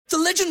The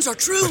legends are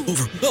true.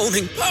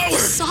 Overwhelming power!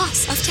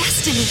 Sauce of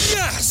destiny.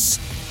 Yes!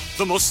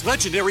 The most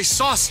legendary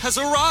sauce has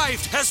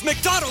arrived as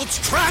McDonald's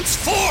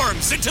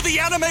transforms into the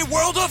anime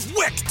world of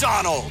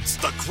WickDonald's.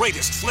 The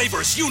greatest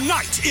flavors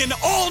unite in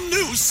all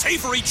new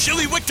savory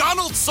chili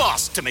McDonald's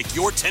sauce to make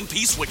your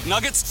 10-piece Wick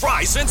Nuggets,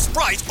 fries, and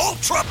Sprite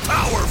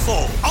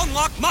ultra-powerful.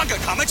 Unlock manga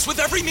comics with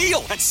every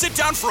meal and sit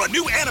down for a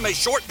new anime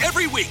short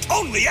every week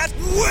only at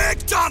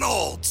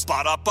WickDonald's.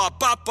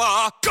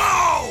 Ba-da-ba-ba-ba,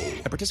 go!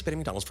 At participating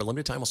McDonald's for a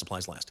limited time while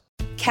supplies last.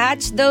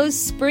 Catch those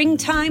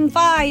springtime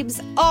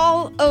vibes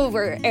all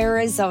over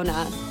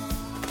Arizona.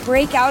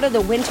 Break out of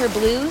the winter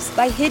blues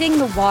by hitting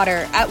the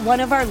water at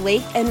one of our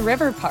lake and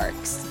river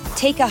parks.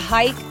 Take a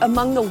hike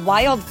among the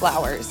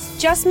wildflowers.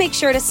 Just make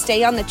sure to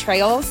stay on the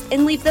trails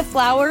and leave the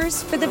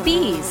flowers for the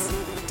bees.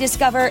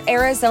 Discover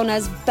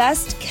Arizona's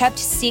best-kept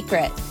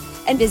secret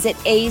and visit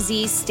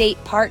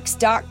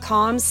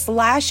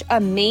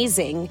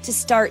azstateparks.com/amazing to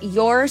start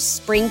your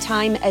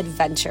springtime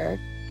adventure.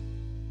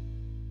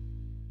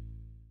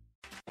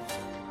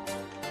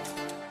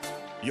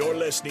 You're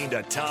listening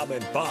to Tom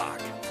and Bock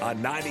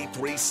on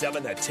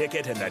 93.7 The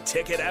Ticket and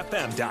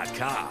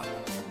theticketfm.com.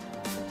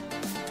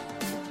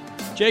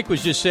 Jake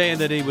was just saying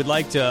that he would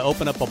like to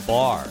open up a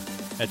bar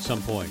at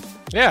some point.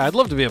 Yeah, I'd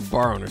love to be a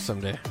bar owner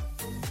someday.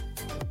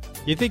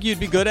 You think you'd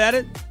be good at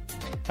it?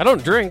 I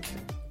don't drink.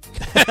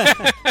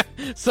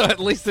 So at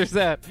least there's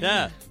that.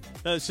 Yeah.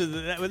 So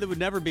that would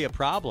never be a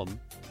problem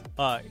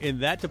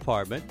in that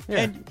department. Yeah.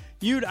 And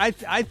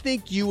I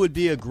think you would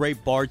be a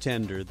great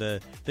bartender,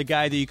 the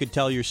guy that you could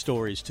tell your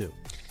stories to.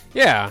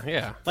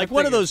 Yeah. Like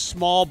one of those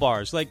small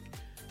bars. Like,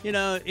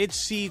 it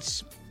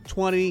seats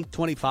 20,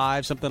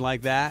 25, something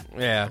like that.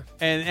 Yeah.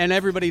 And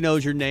everybody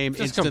knows your name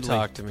Just instantly. come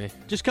talk to me.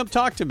 Just come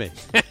talk to me.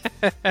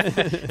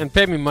 And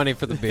pay me money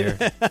for the beer.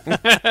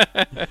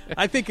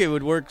 I think it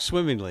would work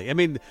swimmingly. I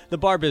mean, the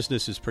bar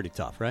business is pretty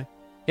tough, right?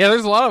 Yeah,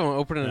 there's a lot of them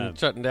opening and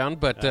shutting down,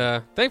 but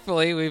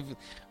thankfully we've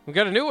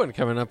got a new one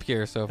coming up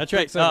here. So that's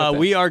right.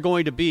 We are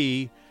going to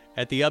be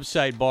at the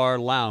Upside Bar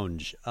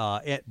Lounge,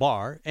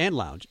 Bar and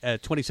Lounge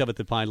at 27th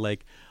and Pine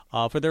Lake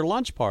for their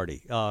lunch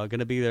party. Going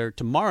to be there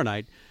tomorrow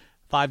night,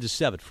 5 to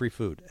 7, free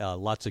food,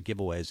 lots of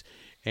giveaways,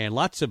 and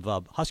lots of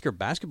Husker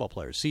basketball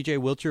players. C.J.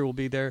 Wilcher will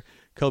be there.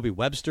 Kobe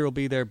Webster will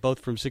be there, both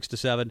from 6 to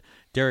 7.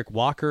 Derek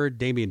Walker,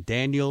 Damian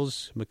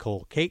Daniels,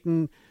 McCole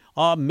Caton,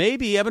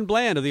 maybe Evan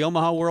Bland of the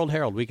Omaha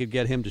World-Herald. We could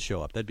get him to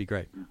show up. That'd be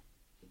great.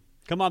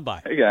 Come on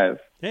by. Hey, guys.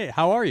 Hey,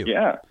 how are you?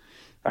 Yeah.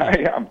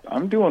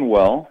 I'm doing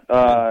well.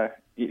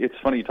 It's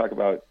funny you talk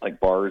about like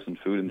bars and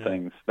food and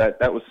things.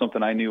 That was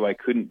something I knew I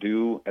couldn't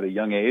do at a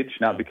young age,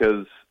 not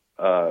because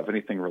of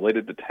anything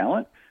related to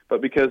talent,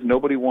 but because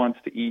nobody wants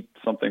to eat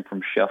something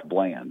from Chef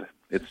Bland.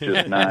 It's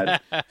just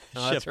not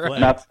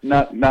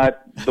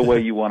not the way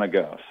you want to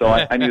go. So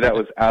I knew that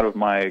was out of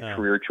my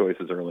career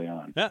choices early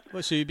on. Yeah,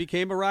 well, so you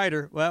became a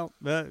writer. Well,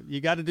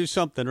 you got to do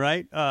something,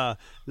 right?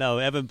 No,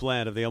 Evan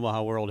Bland of the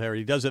Omaha World-Herald.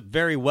 He does it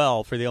very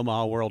well for the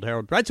Omaha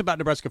World-Herald. Writes about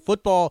Nebraska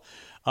football,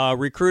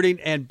 recruiting,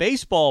 and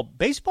baseball.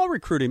 Baseball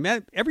recruiting,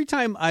 man, every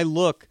time I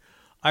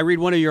read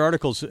one of your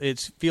articles,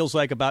 it feels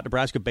like about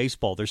Nebraska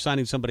baseball. They're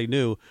signing somebody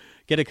new.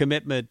 Get a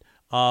commitment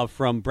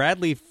from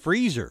Bradley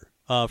Freezer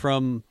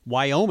from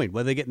Wyoming.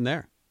 What are they getting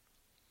there?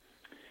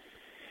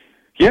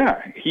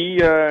 Yeah, he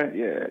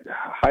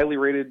highly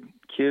rated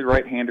kid,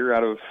 right-hander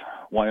out of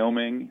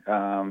Wyoming.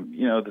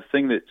 The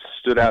thing that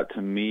stood out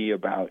to me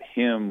about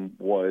him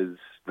was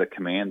the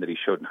command that he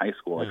showed in high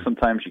school. Like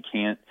sometimes you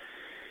can't,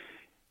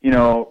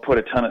 put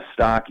a ton of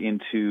stock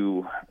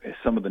into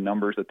some of the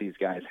numbers that these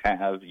guys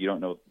have. You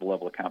don't know the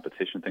level of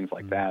competition, things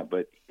like that.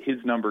 But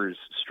his numbers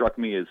struck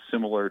me as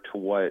similar to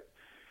what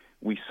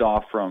we saw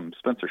from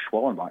Spencer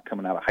Schwellenbach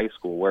coming out of high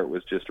school, where it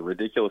was just a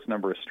ridiculous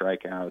number of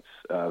strikeouts,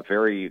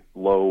 very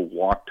low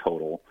walk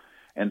total.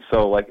 And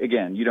so,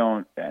 again,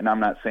 and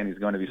I'm not saying he's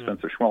going to be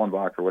Spencer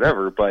Schwellenbach or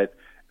whatever, but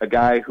a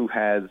guy who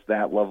has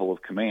that level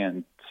of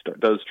command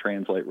does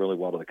translate really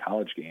well to the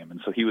college game. And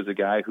so he was a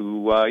guy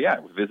who,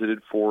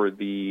 visited for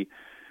the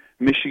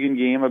Michigan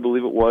game, I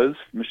believe it was,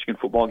 Michigan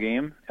football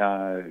game,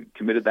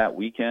 committed that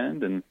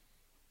weekend, and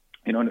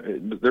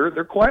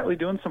they're quietly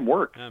doing some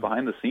work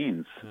behind the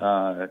scenes.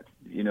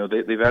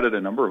 They've added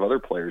a number of other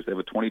players. They have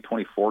a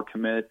 2024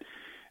 commit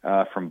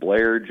from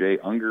Blair, Jay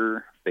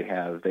Unger. They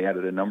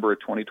added a number of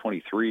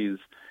 2023s,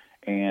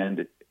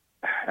 and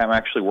I'm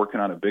actually working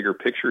on a bigger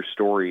picture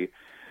story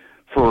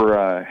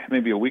for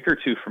maybe a week or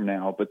two from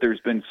now. But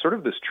there's been sort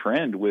of this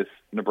trend with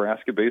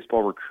Nebraska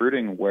baseball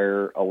recruiting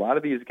where a lot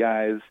of these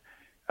guys,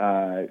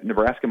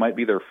 Nebraska might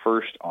be their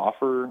first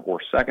offer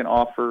or second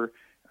offer.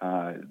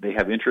 They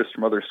have interest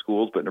from other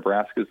schools, but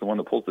Nebraska is the one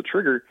that pulls the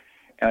trigger.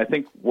 And I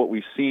think what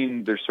we've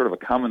seen, there's sort of a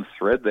common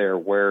thread there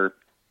where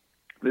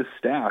this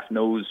staff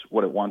knows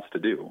what it wants to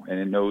do, and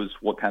it knows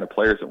what kind of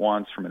players it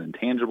wants from an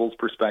intangibles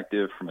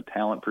perspective, from a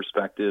talent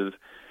perspective.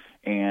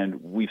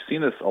 And we've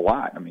seen this a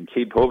lot. I mean,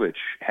 Cade Povich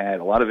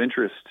had a lot of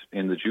interest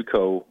in the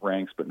JUCO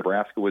ranks, but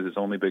Nebraska was his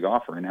only big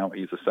offer, and now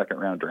he's a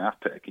second-round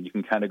draft pick. And you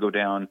can kind of go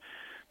down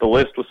the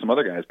list with some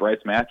other guys. Bryce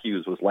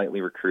Matthews was lightly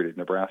recruited.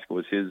 Nebraska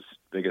was his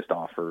biggest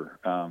offer,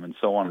 and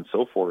so on and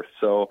so forth.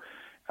 So,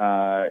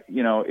 I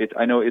know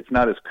it's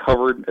not as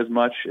covered as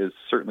much as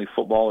certainly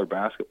football or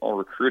basketball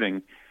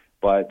recruiting,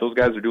 but those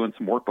guys are doing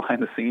some work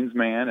behind the scenes,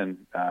 man, and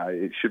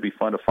it should be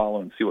fun to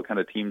follow and see what kind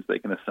of teams they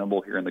can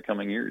assemble here in the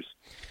coming years.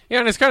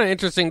 Yeah, and it's kind of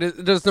interesting.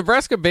 Does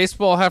Nebraska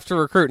baseball have to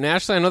recruit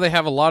nationally? I know they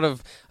have a lot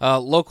of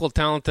local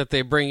talent that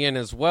they bring in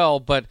as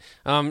well, but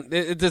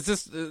does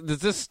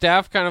this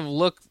staff kind of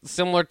look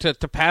similar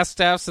to past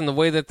staffs in the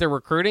way that they're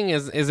recruiting?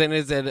 Is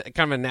it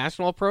kind of a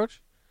national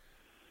approach?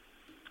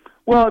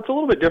 Well, it's a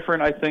little bit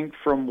different, I think,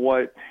 from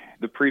what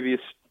the previous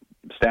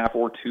staff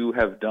or two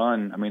have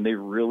done. I mean, they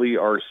really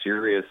are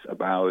serious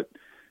about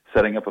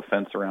setting up a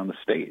fence around the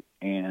state,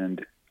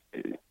 and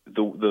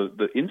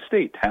the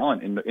in-state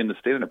talent in the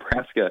state of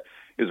Nebraska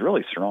is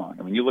really strong.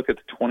 I mean, you look at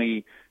the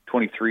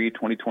 2023,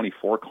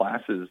 2024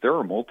 classes, there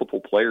are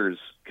multiple players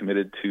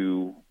committed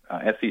to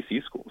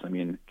SEC schools. I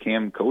mean,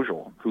 Cam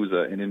Kojal, who's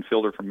an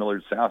infielder from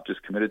Millard South,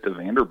 just committed to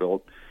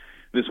Vanderbilt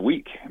this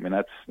week. I mean,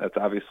 that's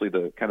obviously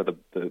the kind of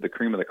the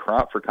cream of the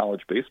crop for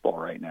college baseball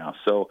right now.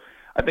 So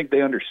I think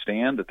they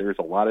understand that there's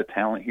a lot of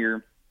talent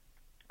here,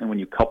 and when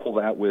you couple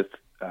that with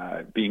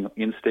being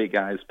in-state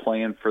guys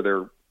playing for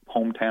their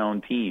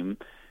hometown team,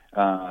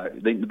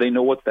 they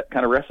know what that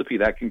kind of recipe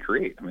that can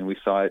create. I mean, we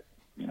saw it,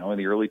 in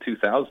the early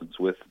 2000s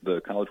with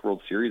the College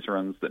World Series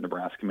runs that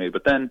Nebraska made.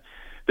 But then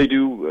they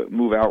do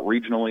move out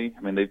regionally.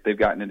 I mean, they've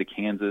gotten into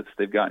Kansas,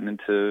 they've gotten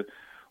into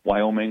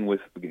Wyoming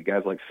with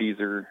guys like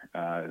Feezer.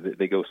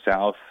 They go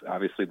south.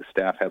 Obviously, the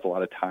staff has a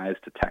lot of ties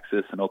to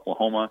Texas and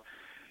Oklahoma.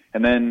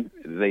 And then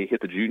they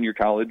hit the junior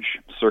college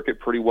circuit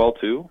pretty well,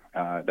 too.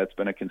 That's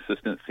been a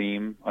consistent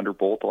theme under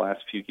Bolt the last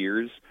few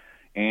years.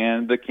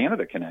 And the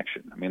Canada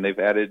connection. I mean, they've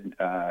added,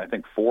 I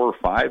think, 4 or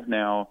 5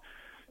 now,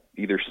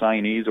 either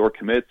signees or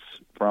commits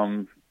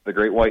from the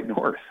Great White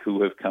North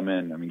who have come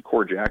in. I mean,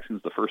 Core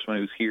Jackson's the first one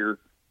who's here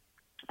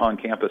on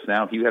campus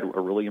now. He had a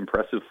really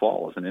impressive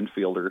fall as an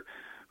infielder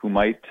who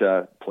might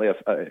play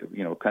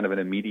kind of an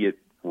immediate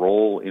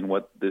role in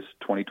what this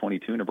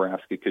 2022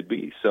 Nebraska could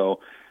be. So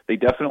they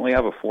definitely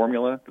have a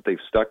formula that they've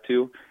stuck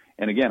to.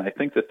 And again, I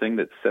think the thing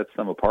that sets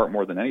them apart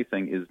more than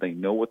anything is they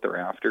know what they're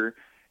after.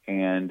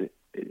 And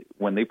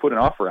when they put an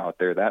offer out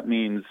there, that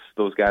means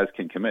those guys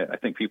can commit. I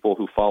think people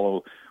who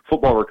follow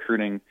football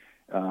recruiting,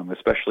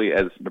 especially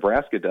as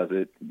Nebraska does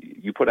it,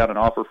 you put out an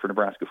offer for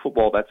Nebraska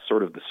football, that's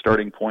sort of the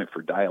starting point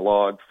for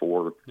dialogue,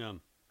 for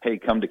hey,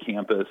 come to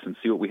campus and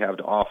see what we have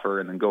to offer,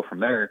 and then go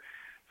from there.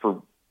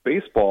 For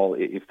baseball,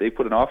 if they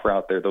put an offer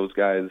out there, those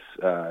guys,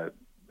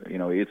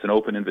 it's an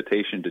open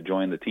invitation to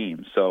join the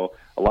team. So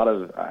a lot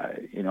of,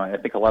 I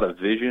think a lot of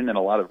vision and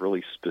a lot of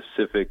really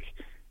specific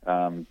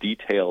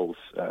details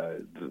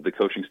the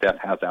coaching staff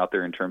has out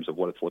there in terms of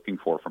what it's looking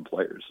for from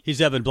players. He's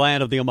Evan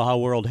Bland of the Omaha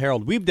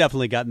World-Herald. We've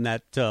definitely gotten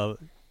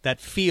that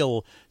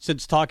feel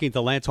since talking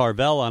to Lance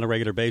Harvell on a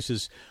regular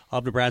basis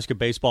of Nebraska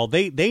baseball.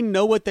 They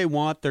know what they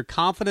want. They're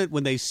confident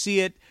when they see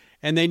it,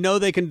 and they know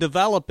they can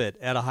develop it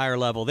at a higher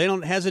level. They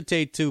don't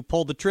hesitate to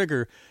pull the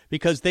trigger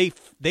because they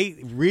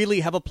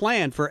really have a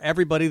plan for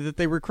everybody that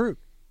they recruit.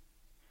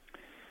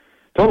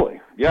 Totally,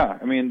 yeah.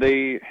 I mean,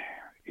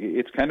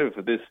 it's kind of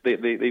this.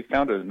 They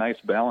found a nice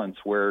balance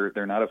where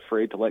they're not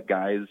afraid to let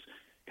guys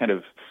kind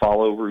of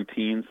follow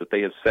routines that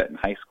they have set in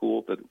high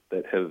school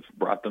that have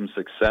brought them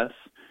success.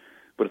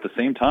 But at the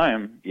same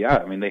time,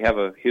 they have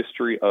a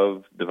history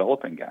of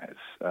developing guys.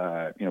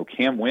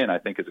 Cam Wynn, I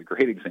think, is a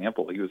great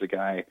example. He was a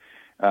guy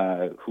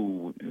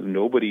who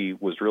nobody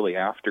was really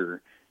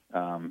after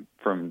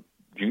from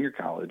junior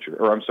college,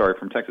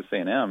 from Texas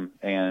A&M,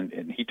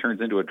 and he turns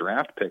into a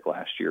draft pick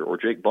last year. Or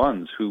Jake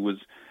Buns, who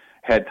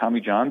had Tommy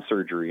John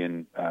surgery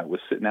and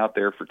was sitting out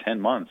there for 10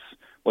 months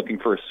looking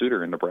for a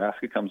suitor, and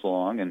Nebraska comes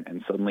along,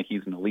 and suddenly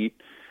he's an elite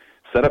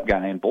setup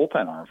guy and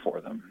bullpen arm for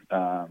them.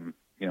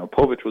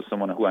 Povich was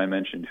someone who I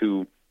mentioned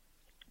who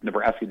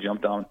Nebraska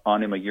jumped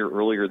on him a year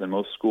earlier than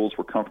most schools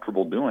were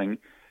comfortable doing,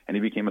 and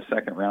he became a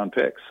second-round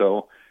pick.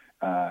 So,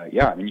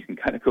 you can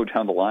kind of go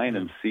down the line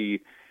and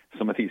see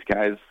some of these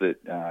guys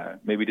that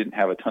maybe didn't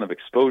have a ton of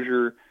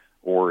exposure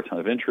or a ton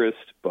of interest,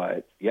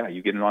 but,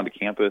 you get them onto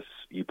campus,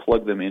 you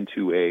plug them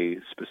into a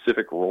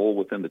specific role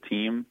within the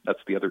team. That's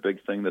the other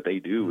big thing that they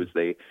do is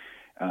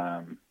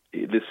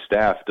this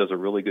staff does a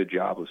really good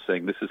job of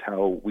saying, this is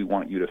how we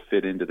want you to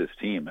fit into this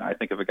team. And I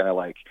think of a guy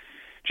like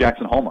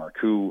Jackson Hallmark,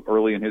 who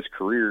early in his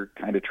career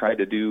kind of tried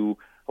to do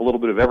a little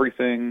bit of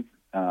everything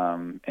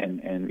and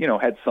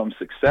had some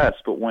success.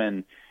 But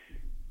when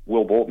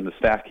Will Bolton, the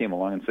staff, came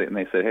along and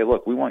they said, hey,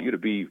 look, we want you to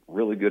be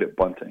really good at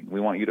bunting. We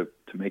want you to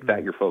make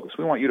that your focus.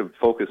 We want you to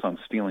focus on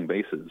stealing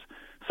bases.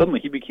 Suddenly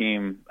he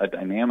became a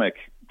dynamic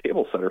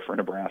table setter for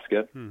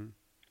Nebraska.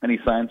 And he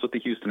signs with the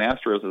Houston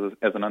Astros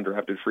as an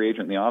undrafted free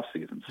agent in the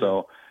offseason.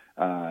 So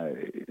I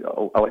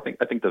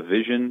think the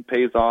vision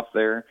pays off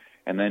there,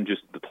 and then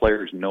just the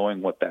players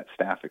knowing what that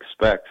staff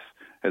expects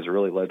has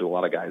really led to a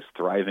lot of guys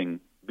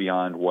thriving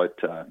beyond what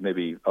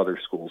maybe other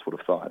schools would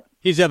have thought.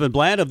 He's Evan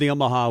Bland of the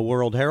Omaha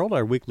World-Herald,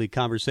 our weekly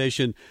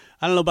conversation.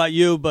 I don't know about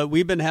you, but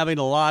we've been having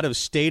a lot of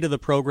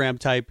state-of-the-program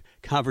type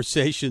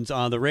conversations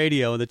on the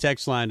radio, and the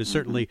text line has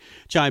certainly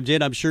chimed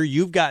in. I'm sure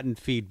you've gotten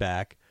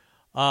feedback,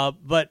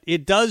 but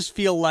it does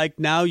feel like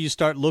now you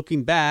start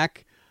looking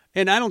back,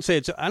 and I don't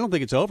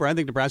think it's over. I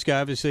think Nebraska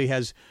obviously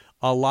has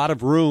a lot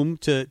of room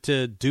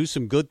to do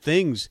some good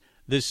things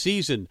this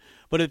season.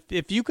 But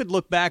if you could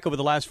look back over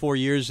the last 4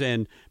 years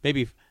and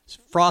maybe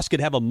Frost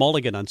could have a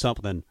mulligan on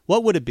something,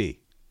 what would it be?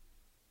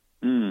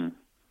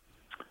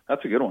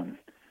 That's a good one.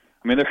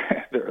 I mean,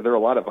 there are a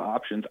lot of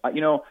options.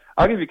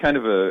 I'll give you kind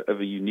of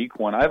a unique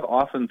one. I've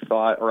often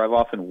thought, or I've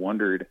often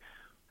wondered,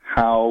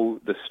 how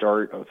the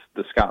start of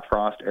the Scott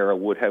Frost era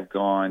would have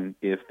gone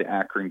if the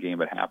Akron game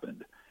had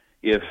happened.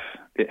 If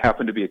it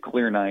happened to be a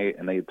clear night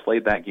and they had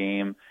played that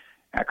game,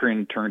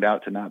 Akron turned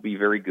out to not be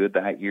very good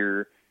that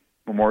year.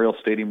 Memorial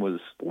Stadium was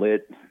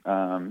lit.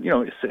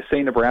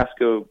 Say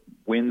Nebraska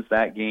wins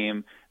that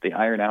game, they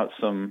iron out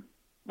some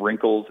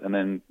wrinkles, and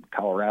then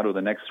Colorado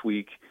the next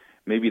week.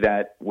 Maybe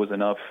that was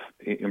enough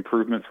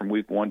improvement from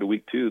week 1 to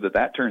week 2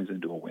 that turns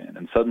into a win.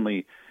 And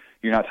suddenly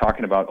you're not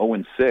talking about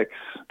 0-6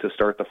 to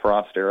start the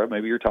Frost era.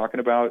 Maybe you're talking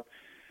about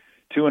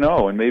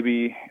 2-0, and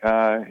maybe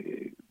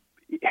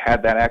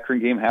had that Akron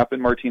game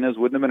happen, Martinez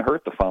wouldn't have been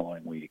hurt the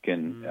following week,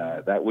 and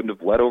that wouldn't have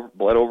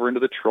bled over into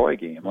the Troy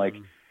game. Like,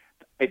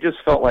 it just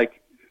felt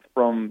like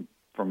from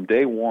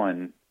day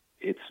one,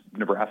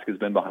 Nebraska's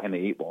been behind the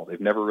 8 ball. They've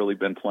never really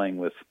been playing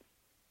with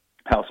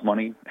house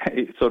money,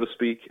 so to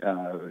speak,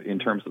 in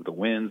terms of the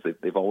wins.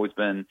 They've always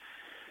been,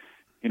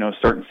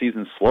 starting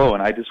seasons slow,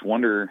 and I just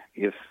wonder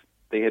if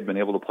they had been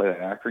able to play that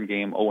Akron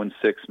game. 0-6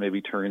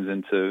 maybe turns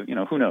into,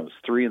 who knows,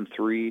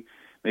 3-3.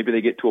 Maybe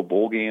they get to a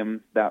bowl game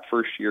that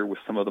first year with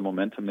some of the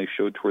momentum they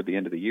showed toward the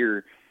end of the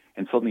year,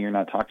 and suddenly you're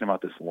not talking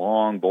about this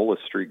long bolus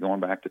streak going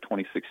back to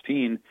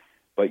 2016,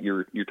 but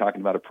you're talking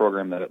about a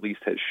program that at least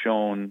has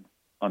shown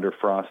under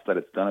Frost that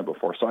it's done it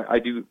before. So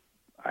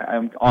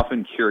I'm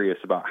often curious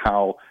about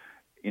how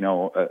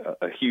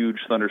a huge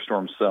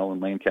thunderstorm cell in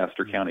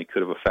Lancaster County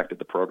could have affected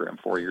the program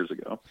 4 years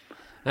ago.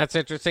 That's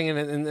interesting,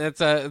 and it's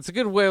a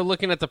good way of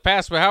looking at the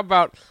past. But how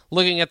about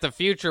looking at the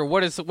future?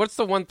 What's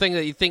the one thing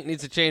that you think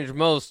needs to change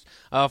most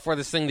for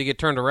this thing to get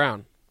turned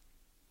around?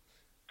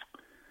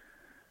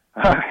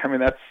 I mean,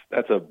 that's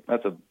a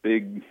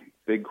big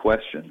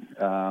question.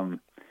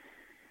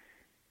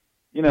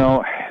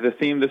 The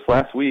theme this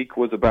last week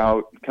was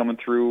about coming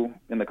through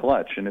in the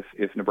clutch, and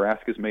if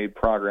Nebraska's made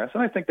progress,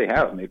 and I think they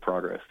have made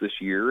progress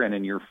this year and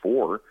in year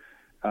 4,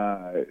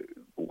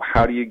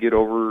 how do you get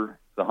over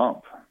the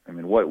hump? I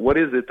mean, what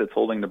is it that's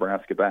holding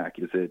Nebraska back?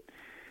 Is it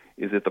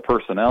the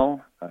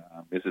personnel?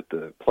 Is it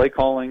the play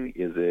calling?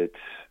 Is it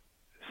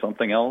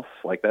something else?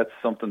 Like, that's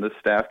something this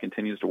staff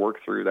continues to work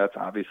through. That's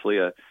obviously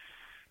a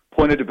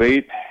point of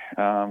debate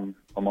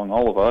among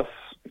all of us,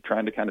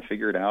 trying to kind of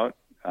figure it out.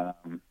 I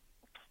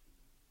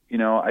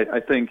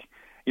think,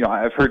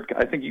 I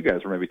think you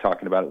guys were maybe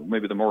talking about it,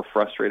 maybe the more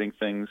frustrating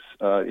things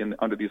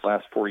under these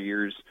last 4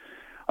 years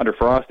under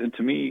Frost. And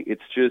to me,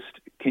 it's just,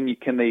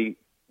 can they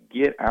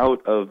get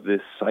out of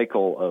this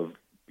cycle of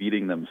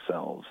beating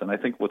themselves? And I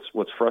think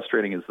what's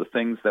frustrating is the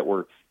things that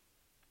were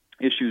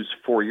issues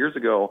 4 years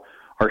ago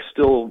are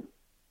still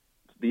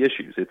the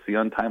issues. It's the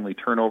untimely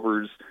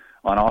turnovers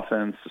on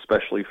offense,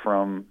 especially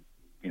from,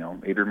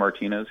 Adrian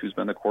Martinez, who's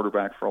been the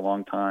quarterback for a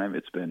long time.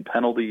 It's been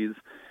penalties.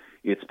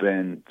 It's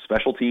been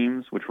special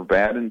teams, which were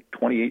bad in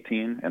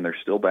 2018, and they're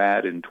still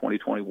bad in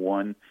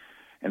 2021.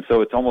 And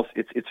so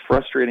it's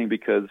frustrating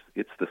because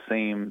it's the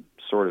same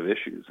sort of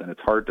issues, and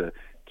it's hard to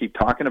keep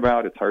talking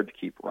about. It's hard to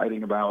keep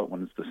writing about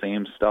when it's the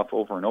same stuff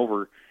over and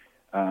over.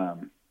 I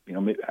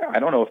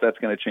don't know if that's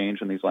going to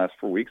change in these last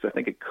 4 weeks. I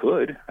think it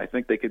could. I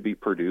think they could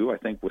beat Purdue. I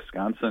think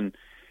Wisconsin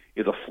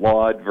is a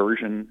flawed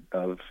version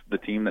of the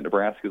team that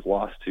Nebraska's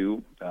lost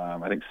to,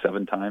 I think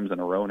 7 times in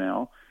a row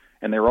now.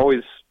 And they're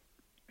always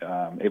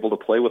able to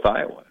play with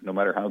Iowa. No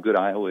matter how good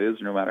Iowa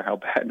is, no matter how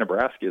bad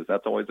Nebraska is,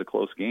 that's always a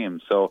close game.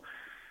 So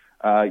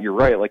you're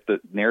right. Like, the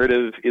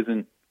narrative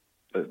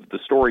the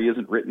story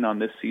isn't written on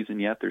this season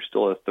yet. There's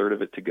still a third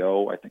of it to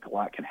go. I think a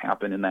lot can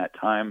happen in that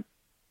time.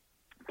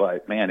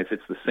 But, man, if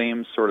it's the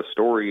same sort of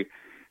story,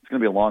 it's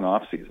going to be a long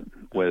off season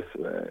with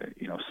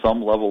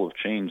some level of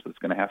change that's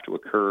going to have to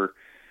occur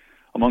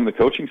among the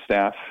coaching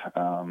staff.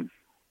 And,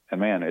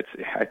 man,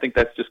 I think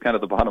that's just kind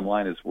of the bottom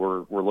line is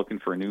we're looking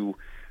for a new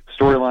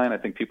storyline. I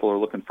think people are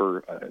looking for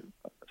a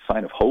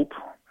sign of hope,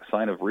 a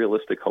sign of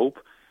realistic hope,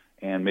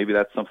 and maybe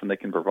that's something they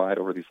can provide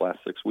over these last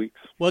 6 weeks.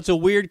 Well, it's a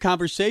weird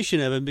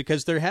conversation, Evan,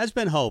 because there has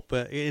been hope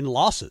in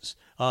losses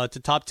to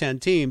top 10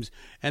 teams,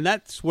 and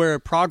that's where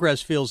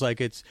progress feels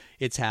like it's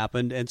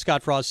happened. And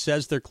Scott Frost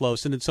says they're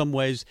close, and in some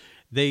ways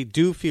they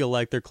do feel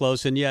like they're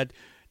close, and yet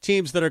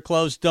teams that are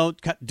close don't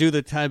do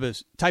the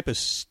type of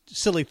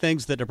silly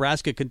things that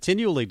Nebraska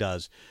continually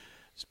does.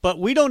 But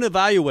we don't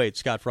evaluate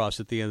Scott Frost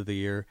at the end of the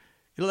year.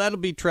 That'll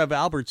be Trev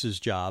Alberts'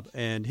 job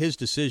and his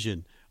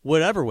decision,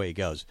 whatever way he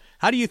goes.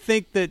 How do you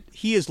think that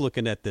he is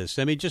looking at this?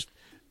 I mean, just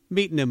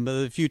meeting him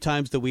the few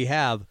times that we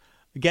have,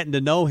 getting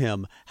to know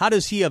him. How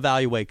does he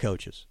evaluate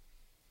coaches?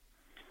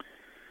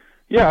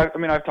 Yeah, I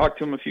mean, I've talked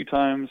to him a few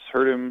times,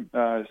 heard him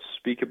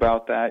speak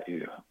about that.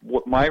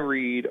 What my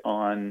read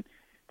on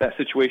that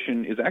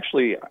situation is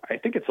actually, I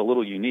think it's a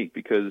little unique,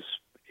 because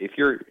if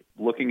you're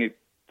looking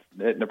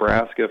at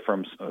Nebraska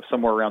from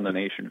somewhere around the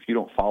nation, if you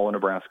don't follow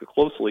Nebraska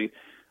closely,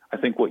 I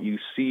think what you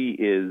see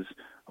is,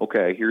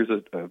 okay, here's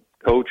a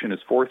coach in his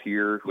fourth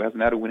year who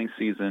hasn't had a winning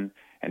season,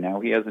 and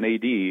now he has an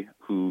AD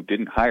who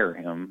didn't hire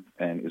him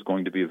and is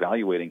going to be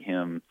evaluating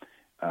him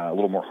a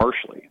little more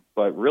harshly.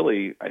 But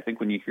really, I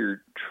think when you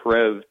hear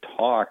Trev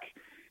talk,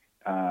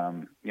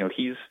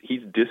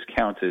 he's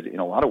discounted in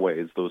a lot of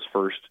ways those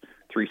first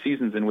 3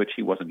 seasons in which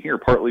he wasn't here,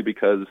 partly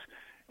because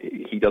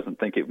he doesn't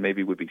think it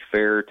maybe would be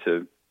fair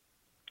to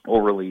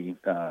overly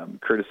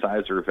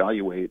criticize or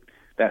evaluate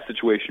that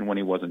situation when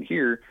he wasn't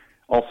here.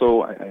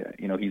 Also,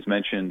 he's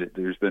mentioned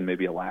there's been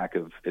maybe a lack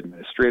of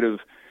administrative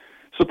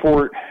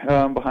support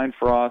behind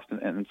Frost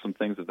and some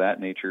things of that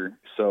nature.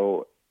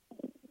 So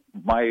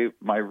my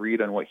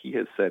read on what he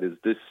has said is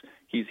this: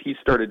 he's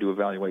started to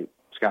evaluate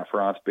Scott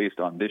Frost based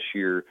on this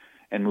year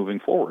and moving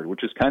forward,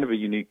 which is kind of a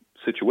unique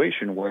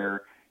situation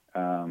where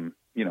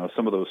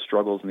some of those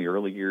struggles in the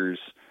early years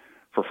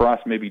for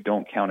Frost maybe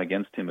don't count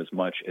against him as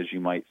much as you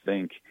might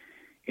think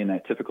in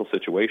that typical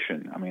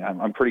situation. I mean,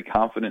 I'm pretty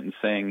confident in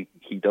saying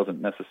he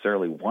doesn't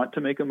necessarily want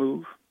to make a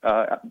move,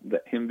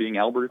 him being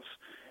Alberts.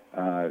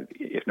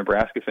 If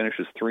Nebraska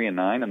finishes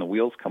 3-9 and the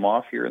wheels come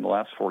off here in the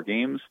last 4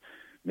 games,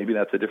 maybe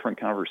that's a different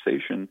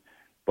conversation.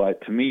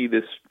 But to me,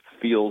 this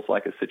feels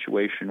like a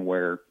situation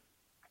where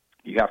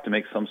you have to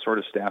make some sort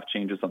of staff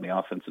changes on the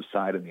offensive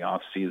side in the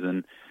off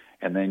season,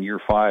 and then year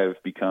 5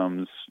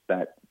 becomes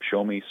that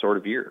show me sort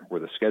of year where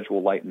the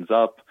schedule lightens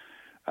up,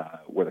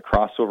 where the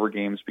crossover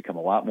games become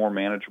a lot more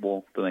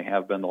manageable than they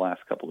have been the last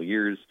couple of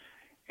years,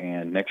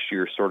 and next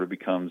year sort of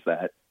becomes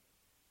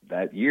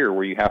that year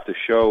where you have to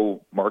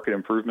show market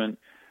improvement.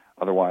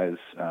 Otherwise,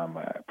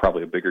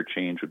 probably a bigger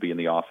change would be in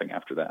the offing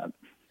after that.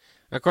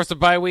 Of course, the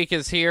bye week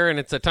is here, and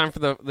it's a time for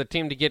the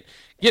team to get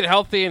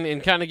healthy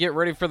and kind of get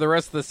ready for the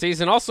rest of the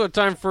season. Also a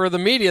time for the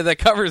media that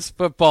covers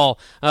football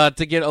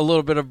to get a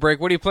little bit of break.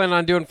 What are you planning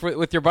on doing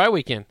with your bye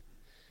weekend?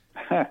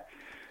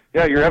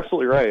 Yeah, you're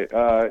absolutely right.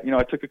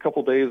 I took a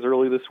couple days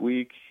early this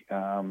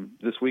weekend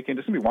just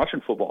to be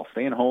watching football,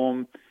 staying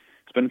home,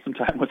 spending some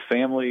time with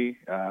family,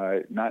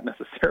 not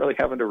necessarily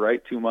having to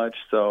write too much.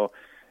 So,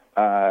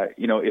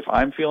 if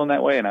I'm feeling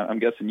that way, and I'm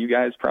guessing you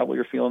guys probably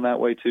are feeling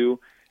that way too,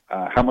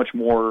 how much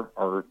more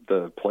are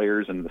the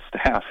players and the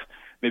staff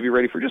maybe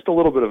ready for just a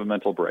little bit of a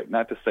mental break?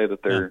 Not to say that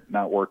they're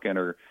not working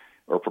or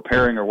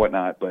preparing or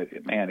whatnot, but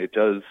man, it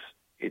does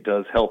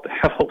help to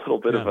have a little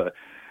bit of a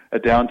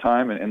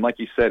downtime. And like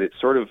you said, it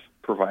sort of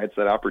provides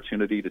that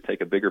opportunity to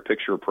take a bigger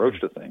picture approach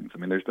to things. I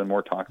mean, there's been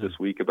more talk this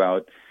week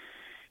about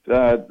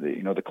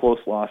the close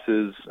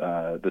losses,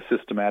 the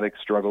systematic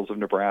struggles of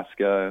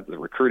Nebraska, the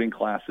recruiting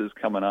classes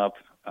coming up.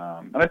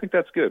 And I think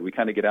that's good. We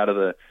kind of get out of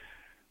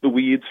the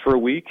weeds for a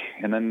week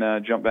and then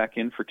jump back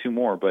in for 2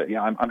 more. But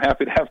yeah, I'm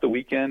happy to have the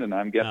weekend, and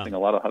I'm guessing a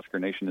lot of Husker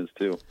Nation is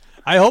too.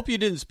 I hope you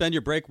didn't spend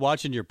your break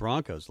watching your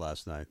Broncos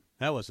last night.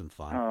 That wasn't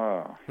fun.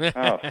 Oh,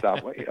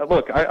 stop.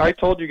 Look, I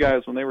told you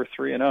guys when they were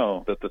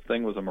 3-0 that the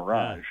thing was a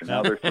mirage, and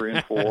now they're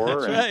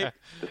 3-4, and right.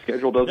 The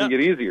schedule doesn't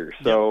get easier.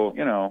 So,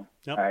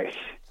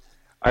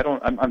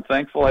 I'm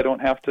thankful I don't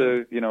have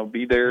to,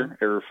 be there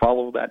or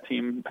follow that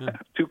team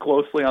too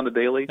closely on the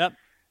daily. Yep.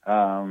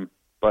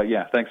 But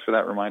yeah, thanks for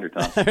that reminder,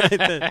 Tom.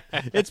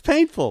 It's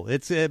painful.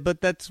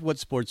 But that's what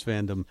sports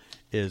fandom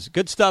is.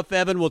 Good stuff,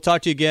 Evan. We'll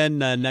talk to you again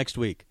next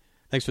week.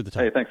 Thanks for the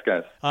time. Hey, thanks,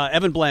 guys.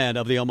 Evan Bland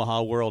of the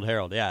Omaha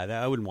World-Herald.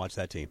 Yeah, I wouldn't watch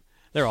that team.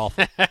 They're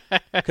awful.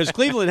 Because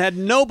Cleveland had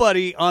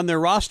nobody on their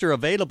roster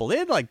available. They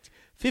had like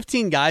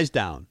 15 guys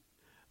down.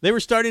 They were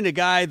starting a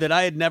guy that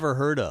I had never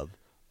heard of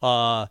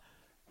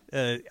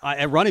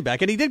at running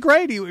back, and he did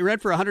great. He ran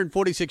for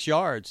 146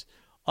 yards.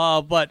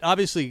 But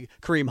obviously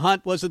Kareem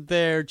Hunt wasn't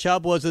there.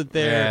 Chubb wasn't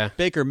there. Yeah.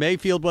 Baker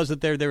Mayfield wasn't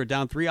there. They were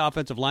down 3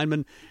 offensive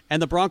linemen,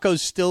 and the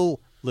Broncos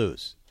still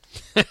lose.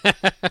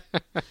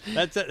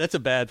 That's a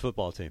bad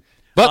football team.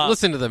 But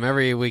listen to them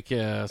every week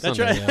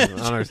Sunday right.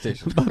 on our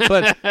station.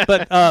 but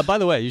by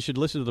the way, you should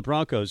listen to the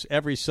Broncos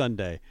every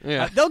Sunday.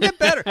 Yeah. They'll get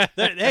better.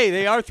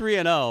 They are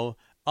 3-0,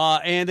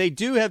 and they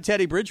do have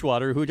Teddy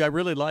Bridgewater, who I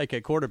really like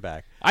at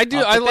quarterback. I do.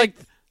 I like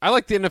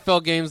the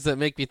NFL games that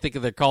make me think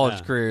of their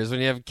college careers. When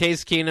you have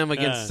Case Keenum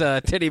against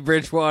Teddy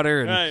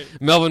Bridgewater and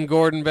Melvin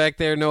Gordon back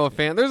there, Noah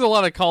Fant. There's a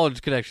lot of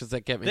college connections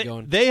that kept me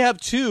going. They have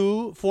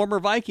 2 former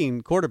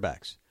Viking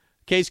quarterbacks,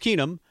 Case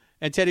Keenum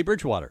and Teddy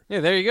Bridgewater.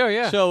 Yeah, there you go,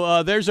 yeah.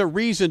 So there's a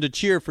reason to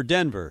cheer for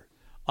Denver,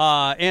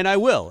 and I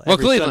will. Well,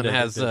 Cleveland Sunday.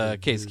 has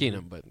Case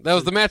Keenum, but that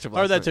was the matchup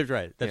last that's night.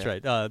 right. That's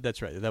right.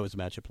 That's right. That was the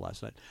matchup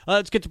last night.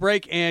 Let's get to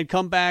break and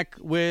come back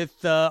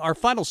with our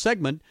final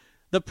segment,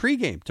 the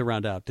pregame, to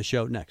round out the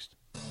show next.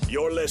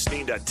 You're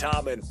listening to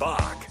Tom and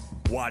Bock.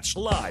 Watch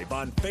live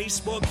on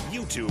Facebook,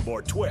 YouTube,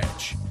 or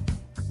Twitch.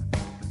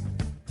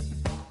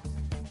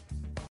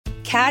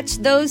 Catch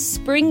those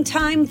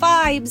springtime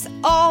vibes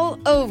all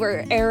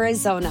over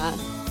Arizona.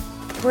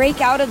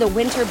 Break out of the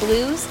winter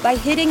blues by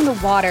hitting the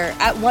water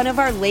at one of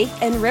our lake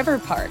and river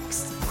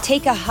parks.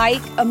 Take a hike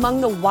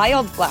among the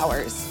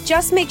wildflowers.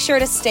 Just make sure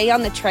to stay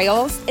on the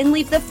trails and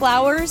leave the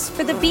flowers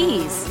for the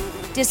bees.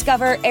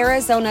 Discover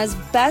Arizona's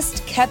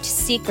best kept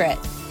secret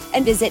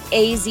and visit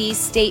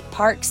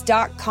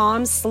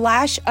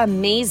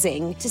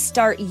azstateparks.com/amazing to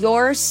start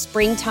your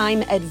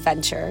springtime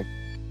adventure.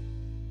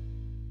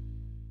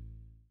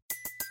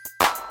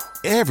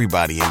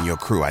 Everybody in your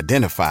crew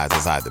identifies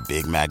as either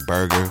Big Mac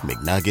Burger,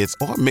 McNuggets,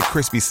 or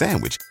McCrispy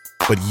Sandwich.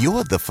 But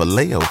you're the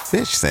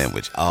Filet-O-Fish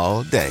Sandwich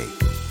all day.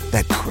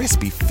 That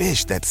crispy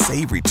fish, that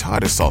savory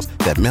tartar sauce,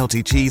 that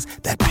melty cheese,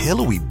 that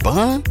pillowy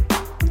bun.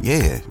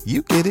 Yeah,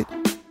 you get it.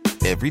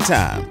 Every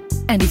time.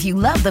 And if you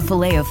love the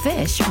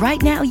Filet-O-Fish, right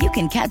now you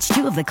can catch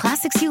two of the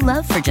classics you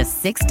love for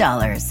just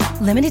 $6.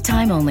 Limited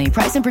time only.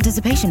 Price and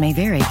participation may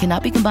vary.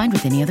 Cannot be combined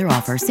with any other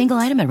offer. Single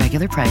item at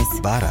regular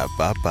price.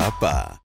 Ba-da-ba-ba-ba.